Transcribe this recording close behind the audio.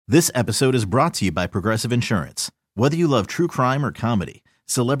This episode is brought to you by Progressive Insurance. Whether you love true crime or comedy,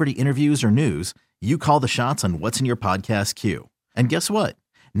 celebrity interviews or news, you call the shots on what's in your podcast queue. And guess what?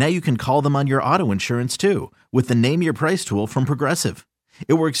 Now you can call them on your auto insurance too with the Name Your Price tool from Progressive.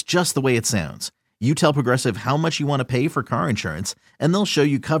 It works just the way it sounds. You tell Progressive how much you want to pay for car insurance, and they'll show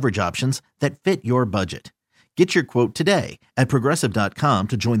you coverage options that fit your budget. Get your quote today at Progressive.com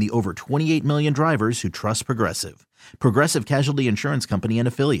to join the over 28 million drivers who trust Progressive. Progressive Casualty Insurance Company and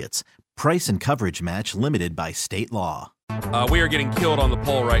Affiliates. Price and coverage match limited by state law. We are getting killed on the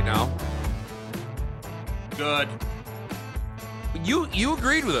poll right now. Good. You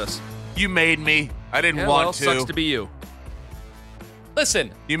agreed with us. You made me. I didn't want to. Sucks to be you.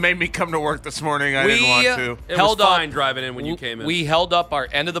 Listen. You made me come to work this morning. I didn't want to. It was fine driving in when you came in. We held up our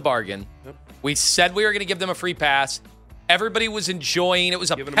end of the bargain. Yep. We said we were going to give them a free pass. Everybody was enjoying. It was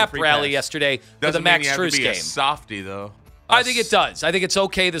a pep rally yesterday for the Max Strus game. A softy, though. I think it does. I think it's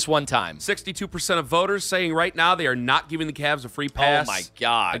okay this one time. 62% of voters saying right now they are not giving the Cavs a free pass. Oh, my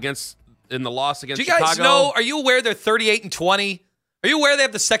God. In the loss against Chicago. Do you guys Chicago. know, are you aware they're 38-20? Are you aware they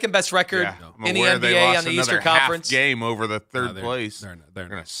have the second best record in the NBA on the Eastern Conference? Half game over the third place. They're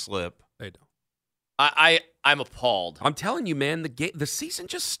going to slip. They don't. I'm appalled. I'm telling you, man, the season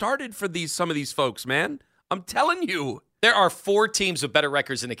just started for some of these folks, man. I'm telling you. There are 4 teams with better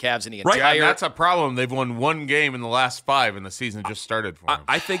records than the Cavs in the entire... Right, that's a problem. They've won one game in the last 5, and the season just started for them.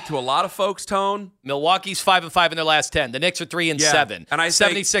 I think to a lot of folks, Tone... Milwaukee's 5-5 in their last 10. The Knicks are 3-7. And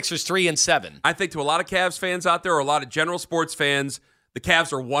 76ers 3-7. I think to a lot of Cavs fans out there, or a lot of general sports fans, the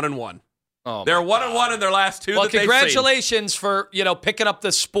Cavs are 1-1. Oh, they're 1-1 in their last 2 well, that they've congratulations for, picking up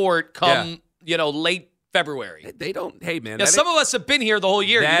the sport come, late February. They don't... Hey, man. Yeah, some of us have been here the whole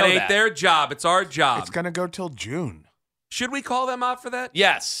year. That ain't their job. It's our job. It's going to go till June. Should we call them out for that?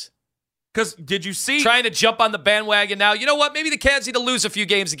 Yes. Because did you see... Trying to jump on the bandwagon now. You know what? Maybe the Cavs need to lose a few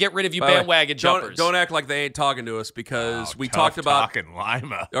games to get rid of you bandwagon jumpers. Don't act like they ain't talking to us because we talked about... talking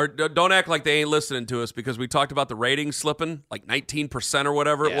Lima. Or don't act like they ain't listening to us because we talked about the ratings slipping, like 19% or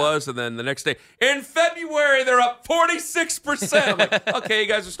whatever it was, and then the next day, in February, they're up 46%. I'm like, okay, you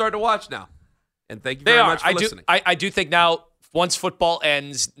guys are starting to watch now. And thank you very much for listening. I do think now, once football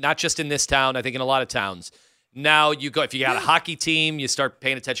ends, not just in this town, I think in a lot of towns, now you go, if you got a hockey team, you start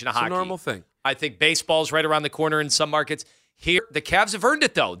paying attention to hockey. It's a normal thing. I think baseball's right around the corner in some markets. Here, the Cavs have earned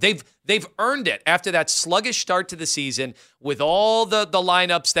it, though. They've earned it after that sluggish start to the season with all the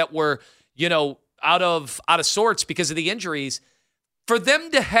lineups that were, out of sorts because of the injuries. For them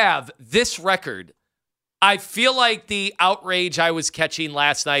to have this record, I feel like the outrage I was catching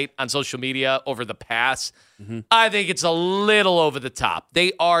last night on social media over the pass, I think it's a little over the top.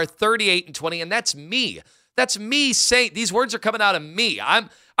 They are 38-20, and that's me. That's me saying these words are coming out of me. I'm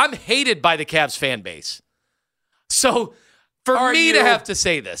hated by the Cavs fan base. So for me to have to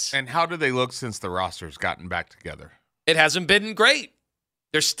say this. And how do they look since the roster's gotten back together? It hasn't been great.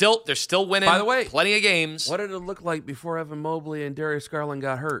 They're still winning. By the way, plenty of games. What did it look like before Evan Mobley and Darius Garland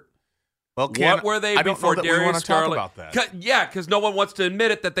got hurt? Well, what were they before Darius Garland? Talk about that. Yeah, because no one wants to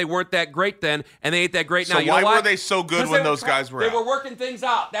admit it that they weren't that great then, and they ain't that great now. So why were they so good when those guys were out? They were working things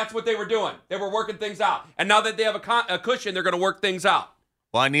out. That's what they were doing. They were working things out. And now that they have a cushion, they're going to work things out.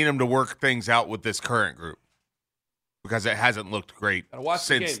 Well, I need them to work things out with this current group because it hasn't looked great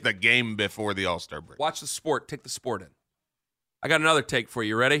since the game before the All-Star break. Watch the sport. Take the sport in. I got another take for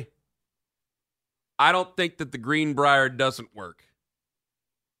you. Ready? I don't think that the Greenbriar doesn't work.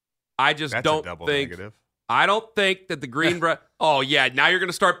 I just don't think. Negative. I don't think that the Greenbriar. Oh yeah, now you're going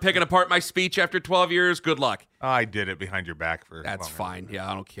to start picking apart my speech after 12 years. Good luck. I did it behind your back for. That's fine. Yeah,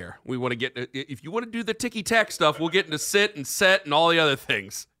 I don't care. We want to get. If you want to do the ticky tack stuff, we'll get into sit and set and all the other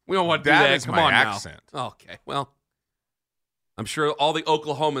things. We don't want to do that. That is my accent. Now. Okay. Well, I'm sure all the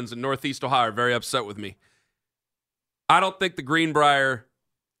Oklahomans in Northeast Ohio are very upset with me. I don't think the Greenbriar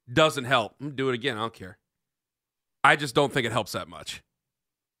doesn't help. I'm going to do it again. I don't care. I just don't think it helps that much.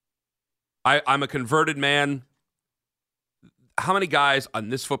 I'm a converted man. How many guys on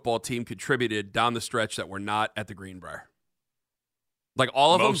this football team contributed down the stretch that were not at the Greenbriar? Like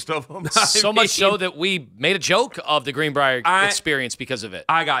all of them? Most of them. So much so that we made a joke of the Greenbriar experience because of it.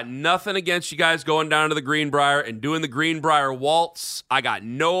 I got nothing against you guys going down to the Greenbriar and doing the Greenbriar waltz. I got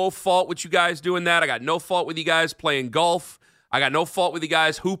no fault with you guys doing that. I got no fault with you guys playing golf. I got no fault with you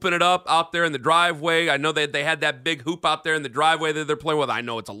guys hooping it up out there in the driveway. I know that they had that big hoop out there in the driveway that they're playing with. I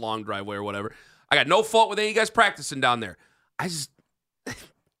know it's a long driveway or whatever. I got no fault with any of you guys practicing down there.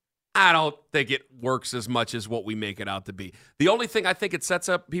 I don't think it works as much as what we make it out to be. The only thing I think it sets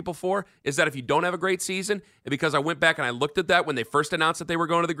up people for is that if you don't have a great season, and because I went back and I looked at that when they first announced that they were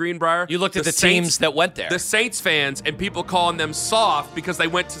going to the Greenbriar. You looked at the teams that went there. The Saints fans and people calling them soft because they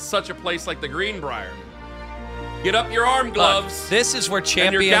went to such a place like the Greenbriar. Get up your arm gloves. This is where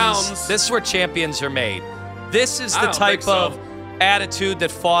champions. This is where champions are made. This is the type of attitude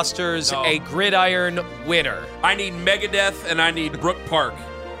that fosters a gridiron winner. I need Megadeth and I need Brook Park.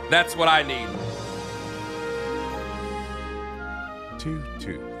 That's what I need. 2,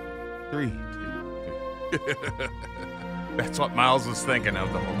 2, 3, 2, 2. That's what Miles was thinking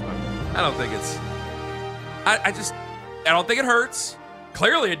of the whole time. I don't think it's. I don't think it hurts.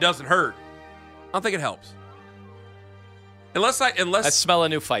 Clearly, it doesn't hurt. I don't think it helps. Unless I smell a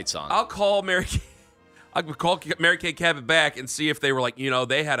new fight song. I'll call Mary Kay Cabot back and see if they were like,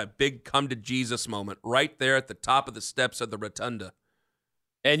 they had a big come to Jesus moment right there at the top of the steps of the rotunda.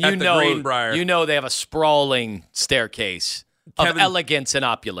 And Greenbriar. They have a sprawling staircase of elegance and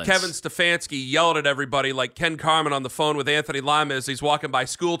opulence. Kevin Stefanski yelled at everybody like Ken Carman on the phone with Anthony Lima as he's walking by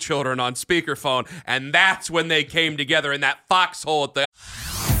school children on speakerphone, and that's when they came together in that foxhole at the...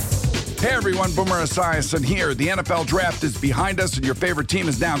 Hey everyone, Boomer Esiason here. The NFL Draft is behind us and your favorite team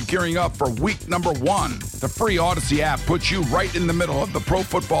is now gearing up for week number 1. The free Odyssey app puts you right in the middle of the pro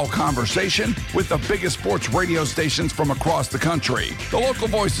football conversation with the biggest sports radio stations from across the country. The local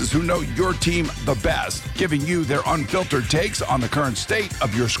voices who know your team the best, giving you their unfiltered takes on the current state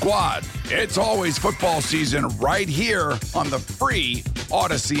of your squad. It's always football season right here on the free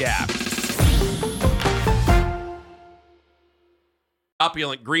Odyssey app.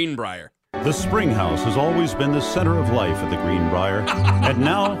 Opulent Greenbriar. The Spring House has always been the center of life at the Greenbriar, and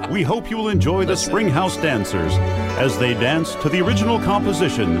now we hope you will enjoy the Spring House dancers as they dance to the original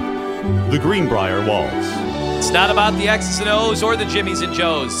composition, the Greenbriar Waltz. It's not about the X's and O's or the Jimmies and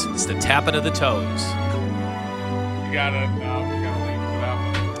Joes. It's the tapping of the toes. We gotta leave for that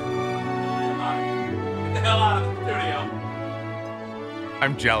one. Get the hell out of the studio.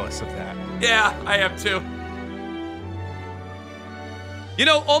 I'm jealous of that. Yeah, I am too.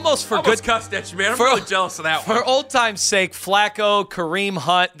 Almost cussed at you, man. I'm really jealous of that one. For old time's sake, Flacco, Kareem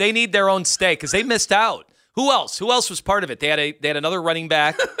Hunt, they need their own stake because they missed out. Who else? Who else was part of it? They had another running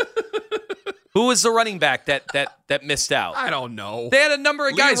back. Who was the running back that missed out? I don't know. They had a number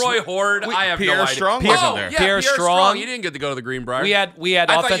of guys. Leroy Horde. I have Pierre no idea. Strong wasn't there. Yeah, Pierre Strong. You didn't get to go to the Greenbriar. We had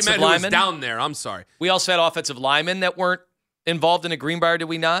I offensive thought you meant linemen. who was down there. I'm sorry. We also had offensive linemen that weren't involved in the Greenbriar, did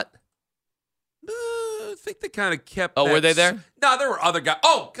we not? I think they kind of kept. Oh, were they there? No, there were other guys.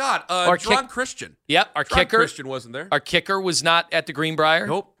 Oh God, John Christian. Yep, our kicker. Christian wasn't there. Our kicker was not at the Greenbriar.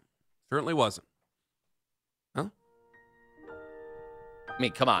 Nope, certainly wasn't. Huh? I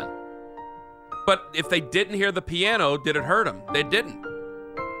mean, come on. But if they didn't hear the piano, did it hurt them? They didn't.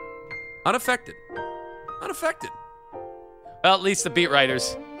 Unaffected. Well, at least the beat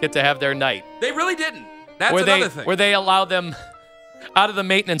writers get to have their night. They really didn't. That's another thing. Where they allow them out of the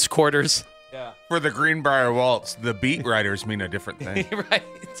maintenance quarters. Yeah. For the Greenbriar Waltz, the beat writers mean a different thing.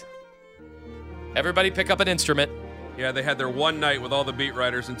 Right. Everybody pick up an instrument. Yeah, they had their one night with all the beat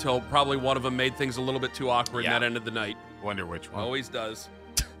writers until probably one of them made things a little bit too awkward, and that ended the night. Wonder which one. Always does.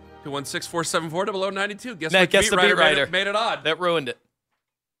 216-474-0092. Guess the beat beat writer made it odd. That ruined it.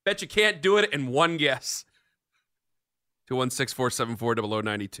 Bet you can't do it in one guess.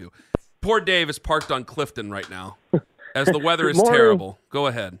 216-474-0092. Poor Dave is parked on Clifton right now, as the weather is terrible. Go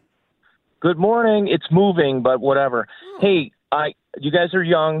ahead. Good morning. It's moving, but whatever. Hey, you guys are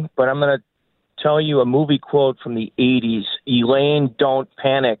young, but I'm going to tell you a movie quote from the 80s. Elaine, don't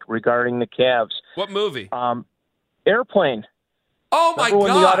panic regarding the Cavs. What movie? Airplane. Oh, my Remember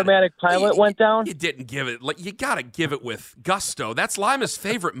God. when the automatic pilot went down? You didn't give it. You got to give it with gusto. That's Lima's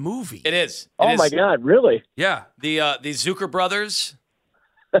favorite movie. It is. My God, really? Yeah. The Zucker brothers.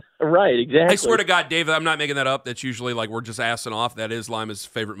 Right, exactly. I swear to God, David, I'm not making that up. That's usually we're just assing off. That is Lima's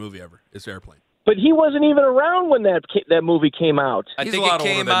favorite movie ever. It's Airplane. But he wasn't even around when that movie came out. I He's think a lot it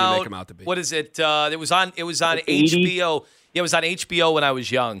came older than out. you make him out to be. What is it? It was on Like HBO. Yeah, it was on HBO when I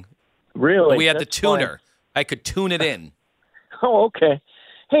was young. Really? We had That's the tuner. fine. I could tune it in. Oh, okay.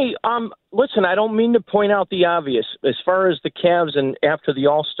 Hey, listen, I don't mean to point out the obvious as far as the Cavs and after the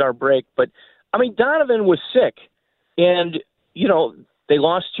All-Star break, but, Donovan was sick, and, they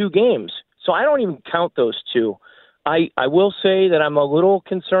lost 2 games. So I don't even count those 2. I will say that I'm a little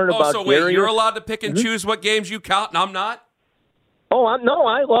concerned about so wait, Darius. you're allowed to pick and choose what games you count, and I'm not? Oh, no,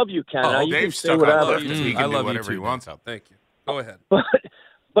 I love you, Ken. Oh, You can Dave's say stuck on whatever. Clifton. He I can do love you whatever too, he wants man. out there. Thank you. Go ahead.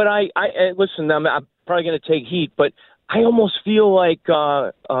 But I listen, I'm probably going to take heat, but I almost feel like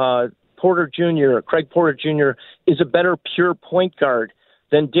Craig Porter Jr. is a better pure point guard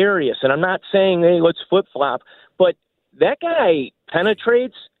than Darius. And I'm not saying, hey, let's flip-flop, but that guy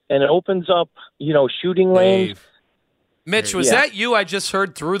penetrates and opens up, shooting lanes. Mitch, was that you? I just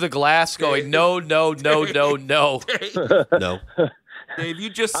heard through the glass going, no. No. Dave, you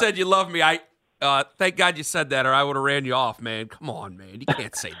just said you love me. Thank God you said that, or I would have ran you off, man. Come on, man. You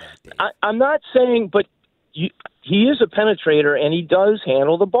can't say that, Dave. I'm not saying, but he is a penetrator, and he does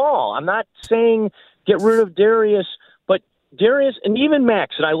handle the ball. I'm not saying get rid of Darius, but Darius and even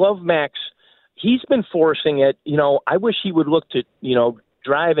Max, and I love Max, he's been forcing it. I wish he would look to,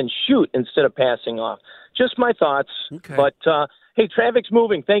 drive and shoot instead of passing off. Just my thoughts. Okay. But, hey, traffic's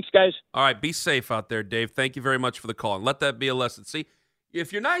moving. Thanks, guys. All right, be safe out there, Dave. Thank you very much for the call. And let that be a lesson. See,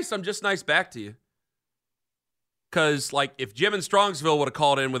 if you're nice, I'm just nice back to you. Because, if Jim in Strongsville would have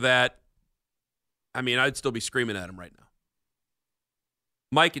called in with that, I'd still be screaming at him right now.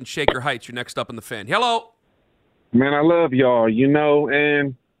 Mike in Shaker Heights, you're next up in the Fan. Hello. Man, I love y'all,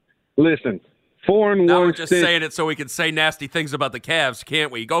 and listen, 4-1. Now we're just saying it so we can say nasty things about the Cavs,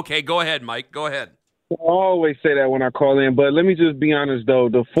 can't we? Okay, go ahead, Mike. Go ahead. I always say that when I call in, but let me just be honest, though.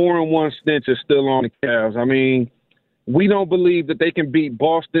 The 4-1 stench is still on the Cavs. We don't believe that they can beat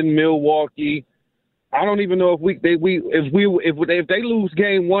Boston, Milwaukee. I don't even know if they lose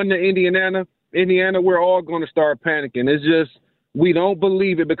game 1 to Indiana, we're all going to start panicking. It's just we don't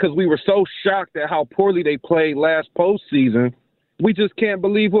believe it because we were so shocked at how poorly they played last postseason. We just can't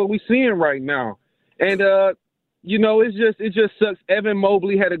believe what we're seeing right now. And it just sucks. Evan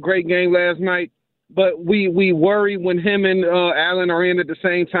Mobley had a great game last night, but we worry when him and Allen are in at the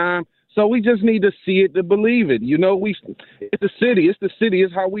same time. So we just need to see it to believe it. It's the city. It's the city.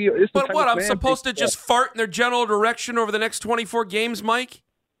 It's how we. It's but what? I'm supposed to just fart in their general direction over the next 24 games, Mike?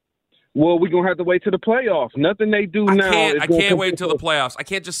 Well, we're going to have to wait till the playoffs. Nothing they do now. I can't wait until the playoffs. I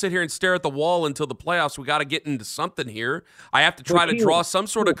can't just sit here and stare at the wall until the playoffs. We got to get into something here. I have to try to draw some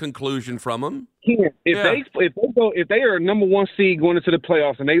sort of conclusion from them. If they are number 1 seed going into the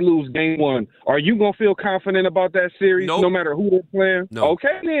playoffs and they lose game 1, are you going to feel confident about that series? Nope. No matter who they're playing? No.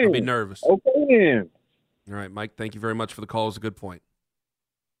 Okay, then. I'll be nervous. Okay, then. All right, Mike, thank you very much for the call. It was a good point.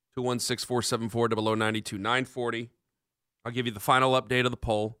 216-474-0092, 940. I'll give you the final update of the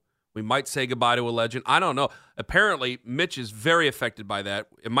poll. We might say goodbye to a legend. I don't know. Apparently, Mitch is very affected by that.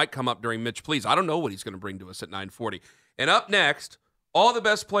 It might come up during Mitch Please. I don't know what he's going to bring to us at 940. And up next, all the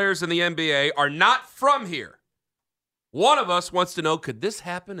best players in the NBA are not from here. One of us wants to know, could this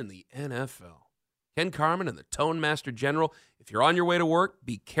happen in the NFL? Ken Carman and the Tone Master General. If you're on your way to work,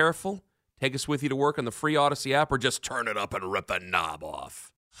 be careful. Take us with you to work on the free Odyssey app or just turn it up and rip the knob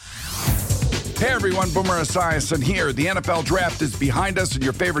off. Hey everyone, Boomer Esiason here. The NFL Draft is behind us and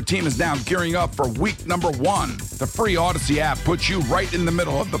your favorite team is now gearing up for week number 1. The free Odyssey app puts you right in the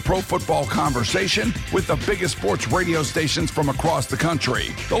middle of the pro football conversation with the biggest sports radio stations from across the country.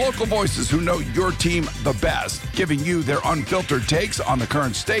 The local voices who know your team the best, giving you their unfiltered takes on the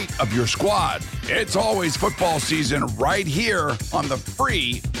current state of your squad. It's always football season right here on the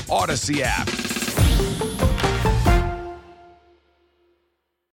free Odyssey app.